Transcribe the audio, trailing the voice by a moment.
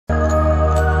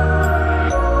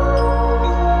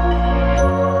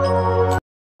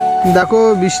দেখো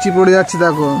বৃষ্টি পড়ে যাচ্ছে,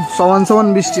 দেখো সমান সমান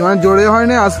বৃষ্টি, মানে জোরে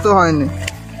হয়নি আসতে হয়নি।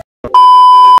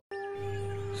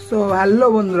 সো হ্যালো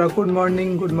বন্ধুরা, good morning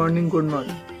good morning good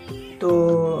morning. তো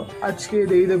আজকে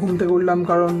দেরিতে ঘুম থেকে উঠলাম,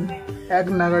 কারণ এক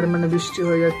নাগাড়ে মানে বৃষ্টি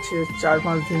হয়ে যাচ্ছে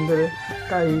 4-5 দিন ধরে,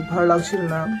 তাই ভালো লাগছিল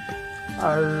না।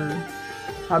 আর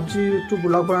ভাবছি একটু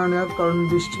ব্লগ বানানো যাক, কারণ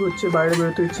বৃষ্টি হচ্ছে, বাইরে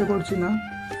বেরোতে ইচ্ছে করছি না।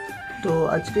 তো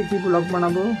আজকে কি ব্লগ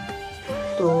বানাবো,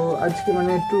 তো আজকে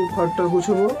মানে একটু ঘরটা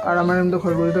গুছাবো। আর আমার এমনি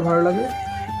ঘর গুছাতে ভালো লাগে।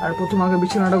 আর প্রথম আগে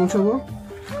বিছানাটা গুছাবো,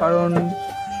 কারণ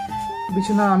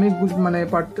বিছানা আমি মানে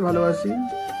পাততে ভালোবাসি,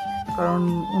 কারণ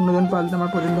অন্যজন পালতে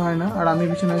আমার পছন্দ হয় না। আর আমি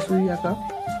বিছানায় শুই একা।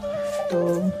 তো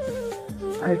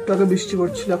আর একটু আগে বৃষ্টি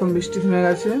পড়ছিল, এখন বৃষ্টি থেমে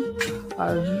গেছে।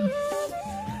 আর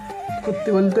করতে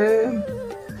বলতে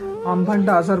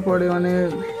আমফানটা আসার পরে মানে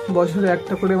বছরে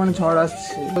একটা করে মানে ঝড়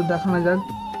আসছে, তো দেখানো যাক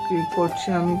কি করছি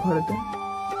আমি ঘরেতে।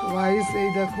 তো গাইস এই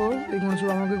দেখো, এইগুলো সব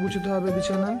আমাকে গুছাতে হবে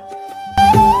বিছানা।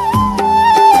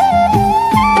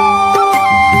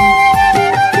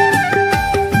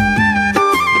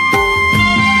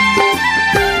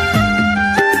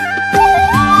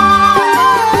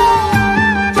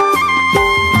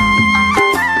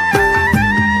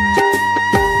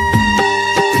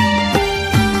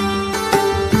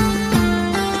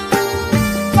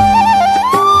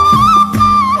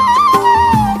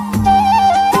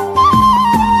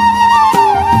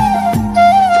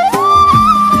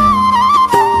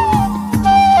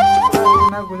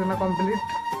 গোছানো কমপ্লিট।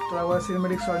 তো আবার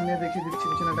সিনেমেটিক শট নিয়ে দেখিয়ে দিচ্ছি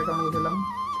বিছানাটা কেমন গোছালাম।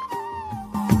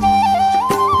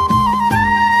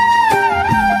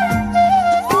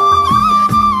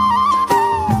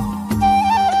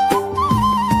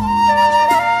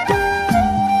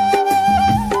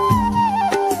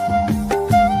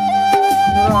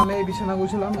 আমি এই বিছানা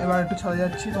গুছালাম, এবার একটু ছাদে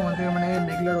যাচ্ছি, তোমাদের মানে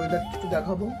মেঘলার ওয়েদার একটু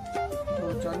দেখাবো। তো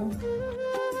চলো।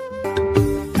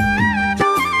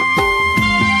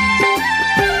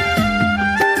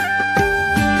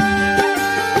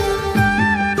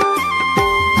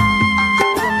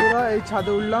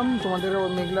 ছাদে উঠলাম, তোমাদের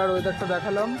মেঘলার ওয়েদারটা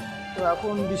দেখালাম। তো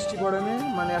এখন বৃষ্টি পড়েনি,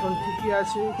 মানে এখন ঠিকই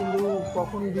আছে, কিন্তু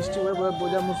কখন বৃষ্টি পড়ে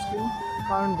বোঝা মুশকিল,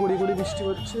 কারণ গুড়ি গুড়ি বৃষ্টি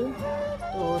হচ্ছে।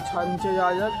 তো ছাদ নিচে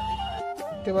যাওয়া যাক।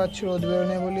 দেখতে পাচ্ছ রোদ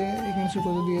বেরোনে বলে এখানে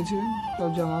শুকোতে দিয়েছে সব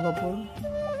জামা কাপড়।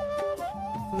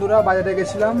 বন্ধুরা বাজারে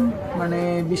গেছিলাম, মানে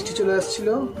বৃষ্টি চলে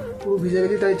আসছিলো, পুরো ভিজে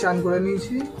গেছি, তাই চান করে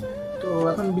নিয়েছি। তো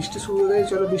এখন বৃষ্টি শুরু হয়ে গেছে,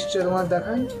 চলো বৃষ্টিটা তোমার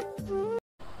দেখাই।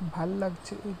 ভাল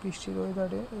লাগছে এই বৃষ্টির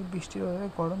ওয়েদারে। এই বৃষ্টির ওয়েদারে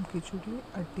গরম খিচুড়ি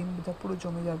আর ডিম ভাজা পুরো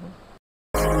জমে যাবে।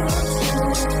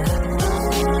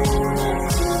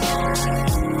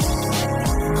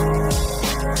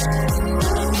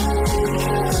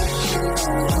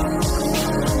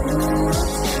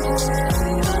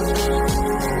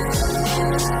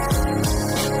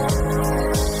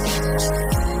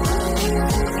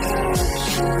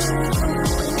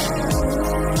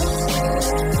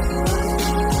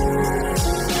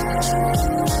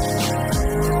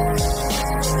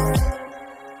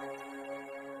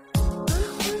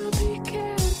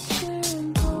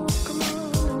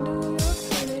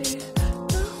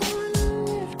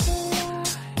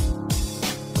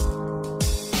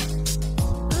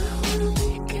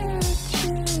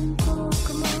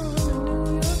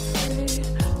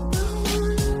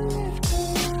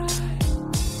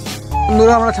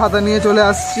 বন্ধুরা আমরা ছাতা নিয়ে চলে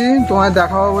আসছি তোমায়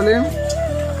দেখাবো বলে।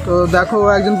 তো দেখো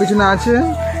একজন পিছনে আছে,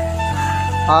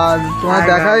 আর তোমায়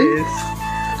দেখাই।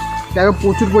 দেখো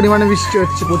প্রচুর পরিমাণে বৃষ্টি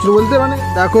হচ্ছে, প্রচুর বলতে মানে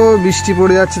দেখো বৃষ্টি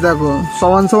পড়ে যাচ্ছে, দেখো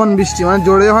সমান সমান বৃষ্টি, মানে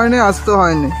জোরে হয়নি আসতে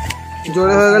হয়নি।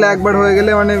 জোরে হয়ে গেলে একবার হয়ে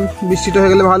গেলে মানে বৃষ্টিটা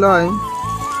হয়ে গেলে ভালো হয়।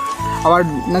 আবার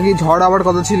নাকি ঝড় আবার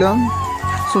কত ছিল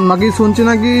নাকি শুনছি,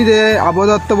 নাকি যে আবহাওয়া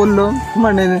দপ্তর বললো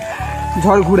মানে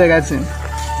ঝড় ঘুরে গেছে।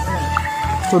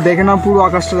 তো দেখে নাও পুরো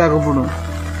আকাশটা দেখো, পুরো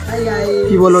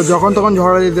কি বলবো, যখন তখন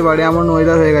ঝড় যেতে পারে এমন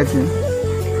ওয়েদার হয়ে গেছে।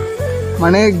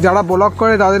 মানে যারা ব্লগ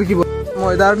করে তাদের কি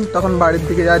ওয়েদার। তখন বাড়ির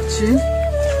দিকে যাচ্ছি,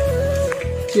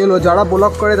 কি হলো যারা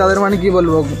ব্লগ করে তাদের মানে কি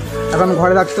বলবো, এখন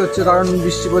ঘরে থাকতে হচ্ছে কারণ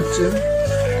বৃষ্টি পড়ছে।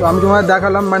 তো আমি তোমাদের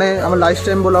দেখালাম, মানে আমার লাইফ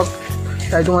টাইম ব্লগ,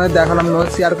 তাই তোমাদের দেখালাম,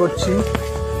 শেয়ার করছি।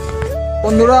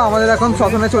 বন্ধুরা আমাদের এখন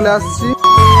শ্মশানে চলে আসছি।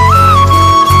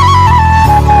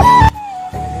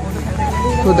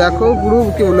 তো দেখো পুরো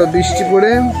কি বলবো বৃষ্টি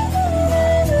পড়ে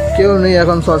কেউ নেই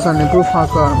এখন শ্মশানে, পুরো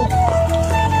ফাঁকা।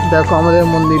 দেখো আমাদের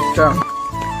মন্দিরটা,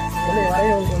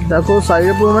 দেখো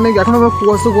সাইডে পুরো মানে এখন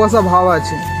কুয়াশা কুয়াশা ভাব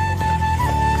আছে।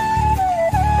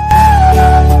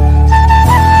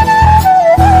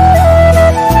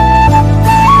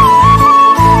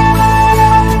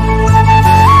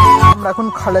 আমরা এখন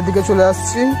খালের দিকে চলে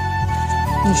আসছি,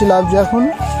 নিচে নামছি এখন।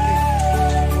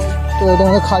 তো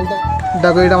তোমাদের খালটা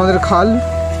দেখো, এটা আমাদের খাল।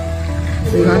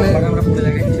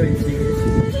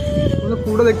 এখানে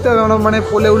পুরো পুরো দেখতে হবে আমরা মানে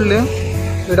পোলে উঠলে।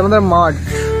 এটা আমাদের মাঠ।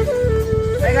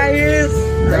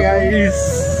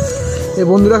 এই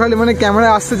বন্ধুরা খালি মানে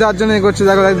ক্যামেরায় আসতে যাওয়ার জন্য এ করছে,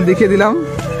 দেখো দেখিয়ে দিলাম।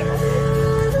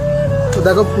 তো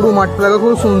দেখো পুরো মাঠটা দেখো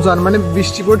খুব শুনশান, মানে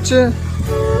বৃষ্টি পড়ছে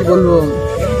কি বলবো।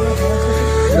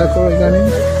 দেখো এখানে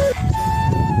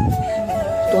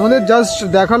তোমাদের জাস্ট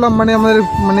দেখালাম মানে আমাদের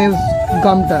মানে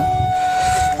গ্রামটা।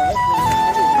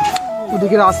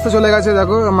 ওদিকে রাস্তা চলে গেছে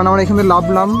দেখো, মানে আমরা এখানে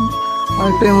নামলাম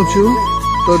অনেকটাই উঁচু।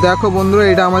 তো দেখো বন্ধুরা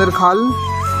এটা আমাদের খাল,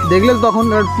 দেখলে তখন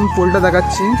পোলটা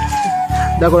দেখাচ্ছি।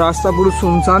 দেখো রাস্তা পুরো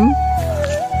শুনশান,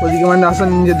 ওদিকে মানে রাস্তা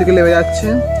নিজের দিকে লেগে যাচ্ছে,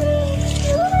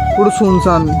 পুরো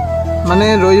শুনশান। মানে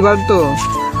রবিবার তো,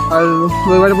 আর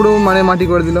রবিবারে পুরো মানে মাটি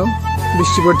করে দিল,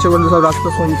 বৃষ্টি পড়ছে বলে সব রাস্তা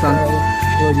শুনশান।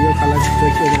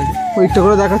 ওইটা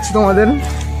করে দেখাচ্ছি তোমাদের,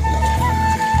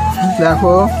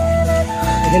 দেখো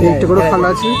একটা করে খাল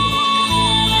আছে,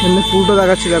 পুরোটা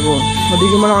দেখাচ্ছি। দেখো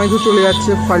ওদিকে মানে অনেক দূর চলে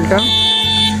যাচ্ছে খালটা,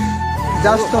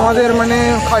 জাস্ট তোমাদের মানে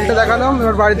খালটা দেখালাম।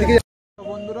 এবার বাড়ি থেকে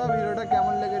বন্ধুরা ভিডিওটা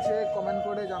কেমন লেগেছে কমেন্ট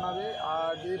করে জানাবে,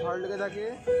 আর যদি ভালো লেগে থাকে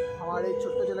আমার এই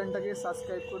ছোট্ট চ্যানেলটাকে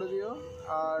সাবস্ক্রাইব করে দিও,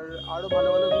 আর আরও ভালো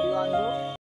ভালো ভিডিও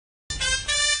আনবো।